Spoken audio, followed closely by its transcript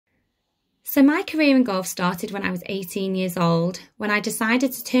So my career in golf started when I was 18 years old, when I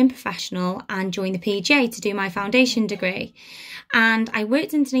decided to turn professional and join the PGA to do my foundation degree. And I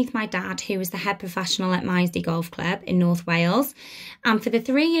worked underneath my dad, who was the head professional at Maesdy Golf Club in North Wales. And for the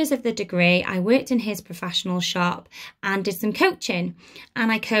 3 years of the degree, I worked in his professional shop and did some coaching.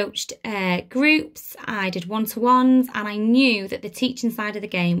 And I coached groups, I did one-to-ones, and I knew that the teaching side of the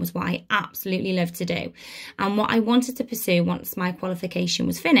game was what I absolutely loved to do and what I wanted to pursue once my qualification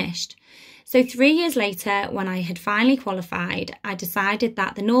was finished. So 3 years later, when I had finally qualified, I decided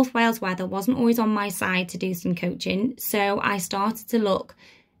that the North Wales weather wasn't always on my side to do some coaching. So I started to look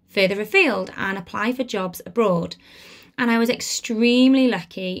further afield and apply for jobs abroad. And I was extremely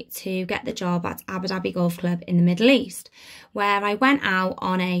lucky to get the job at Abu Dhabi Golf Club in the Middle East, where I went out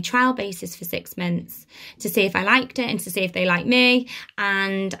on a trial basis for 6 months to see if I liked it and to see if they liked me.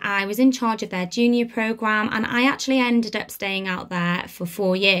 And I was in charge of their junior program, and I actually ended up staying out there for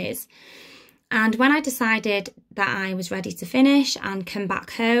 4 years. And when I decided that I was ready to finish and come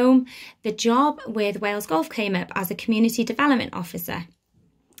back home, the job with Wales Golf came up as a community development officer.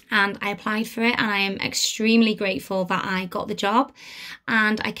 And I applied for it, and I am extremely grateful that I got the job.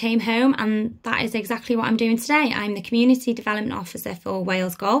 And I came home, and that is exactly what I'm doing today. I'm the community development officer for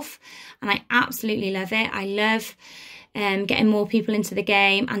Wales Golf, and I absolutely love it. I love getting more people into the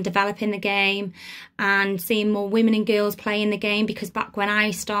game and developing the game and seeing more women and girls play in the game, because back when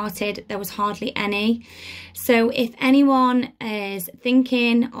I started there was hardly any. So if anyone is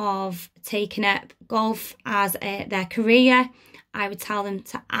thinking of taking up golf as their career, I would tell them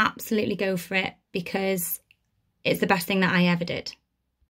to absolutely go for it, because it's the best thing that I ever did.